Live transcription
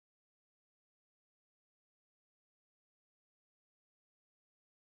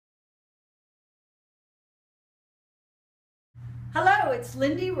Hello, it's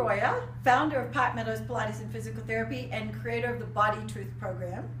Lindy Royer, founder of Meadows Pilates and Physical Therapy and creator of the Body Truth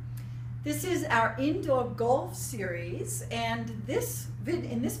program. This is our indoor golf series, and in this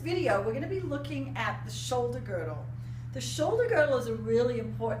video we're going to be looking at the shoulder girdle. The shoulder girdle is a really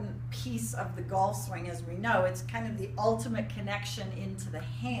important piece of the golf swing, as we know. It's kind of the ultimate connection into the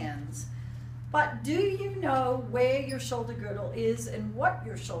hands. But do you know where your shoulder girdle is and what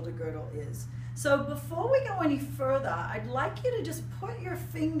your shoulder girdle is? So before we go any further, I'd like you to just put your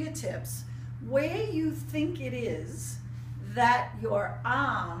fingertips where you think it is that your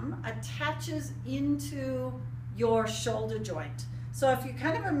arm attaches into your shoulder joint. So if you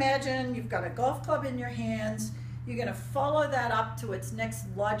kind of imagine you've got a golf club in your hands, you're going to follow that up to its next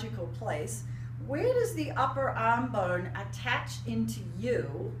logical place. Where does the upper arm bone attach into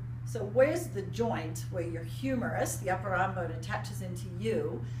you? So where's the joint where your humerus, the upper arm bone, attaches into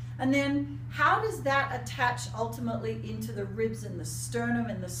you? And then how does that attach ultimately into the ribs and the sternum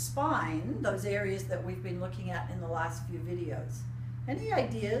and the spine, those areas that we've been looking at in the last few videos? Any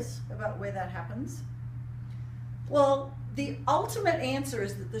ideas about where that happens? Well, the ultimate answer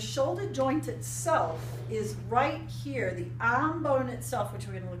is that the shoulder joint itself is right here. The arm bone itself, which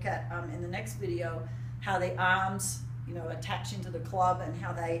we're going to look at in the next video, how the arms attach into the club and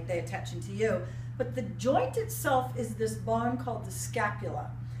how they attach into you. But the joint itself is this bone called the scapula.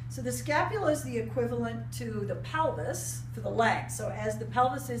 So the scapula is the equivalent to the pelvis for the leg. So as the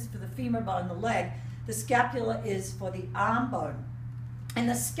pelvis is for the femur bone, the leg, the scapula is for the arm bone. And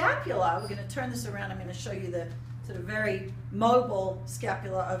the scapula, we're going to turn this around, I'm going to show you the sort of very mobile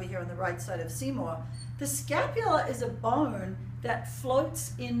scapula over here on the right side of Seymour. The scapula is a bone that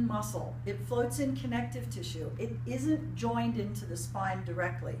floats in muscle. It floats in connective tissue. It isn't joined into the spine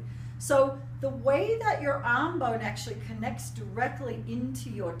directly. So the way that your arm bone actually connects directly into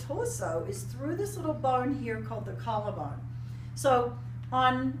your torso is through this little bone here called the collarbone. So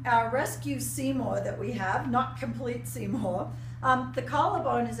on our rescue Seymour that we have, not complete Seymour, the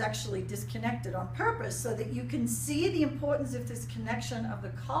collarbone is actually disconnected on purpose so that you can see the importance of this connection of the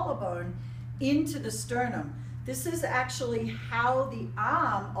collarbone into the sternum. This is actually how the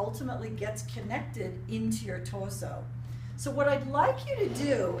arm ultimately gets connected into your torso. So what I'd like you to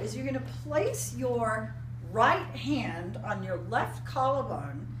do is you're going to place your right hand on your left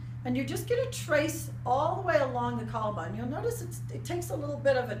collarbone, and you're just going to trace all the way along the collarbone. You'll notice it takes a little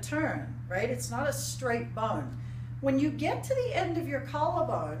bit of a turn, right? It's not a straight bone. When you get to the end of your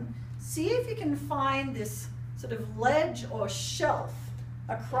collarbone, see if you can find this sort of ledge or shelf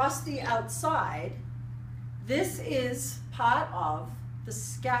across the outside. This is part of the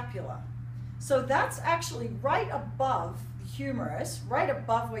scapula. So that's actually right above the humerus, right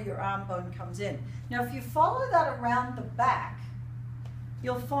above where your arm bone comes in. Now if you follow that around the back,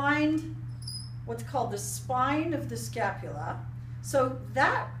 you'll find what's called the spine of the scapula. So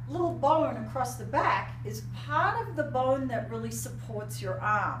that little bone across the back is part of the bone that really supports your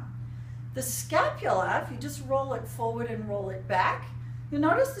arm. The scapula, if you just roll it forward and roll it back, you'll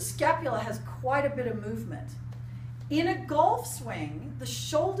notice the scapula has quite a bit of movement. In a golf swing, the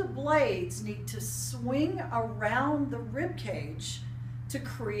shoulder blades need to swing around the rib cage to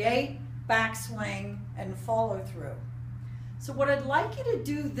create backswing and follow through. So what I'd like you to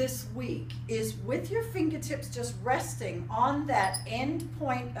do this week is, with your fingertips just resting on that end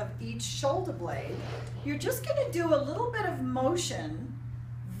point of each shoulder blade, you're just going to do a little bit of motion,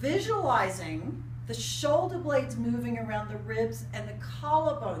 visualizing the shoulder blades moving around the ribs and the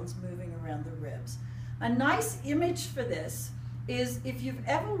collarbones moving around the ribs. A nice image for this is if you've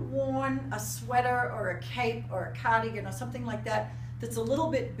ever worn a sweater or a cape or a cardigan or something like that that's a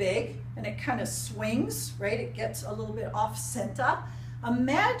little bit big and it kind of swings, right? It gets a little bit off center.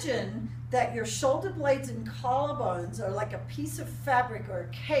 Imagine that your shoulder blades and collarbones are like a piece of fabric or a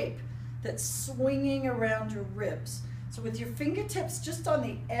cape that's swinging around your ribs. So with your fingertips just on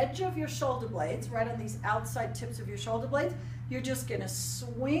the edge of your shoulder blades, right on these outside tips of your shoulder blades, you're just going to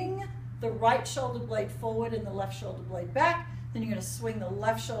swing the right shoulder blade forward and the left shoulder blade back. Then you're going to swing the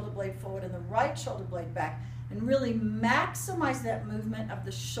left shoulder blade forward and the right shoulder blade back, and really maximize that movement of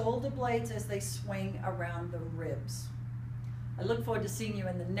the shoulder blades as they swing around the ribs. I look forward to seeing you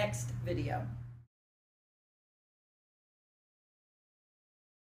in the next video.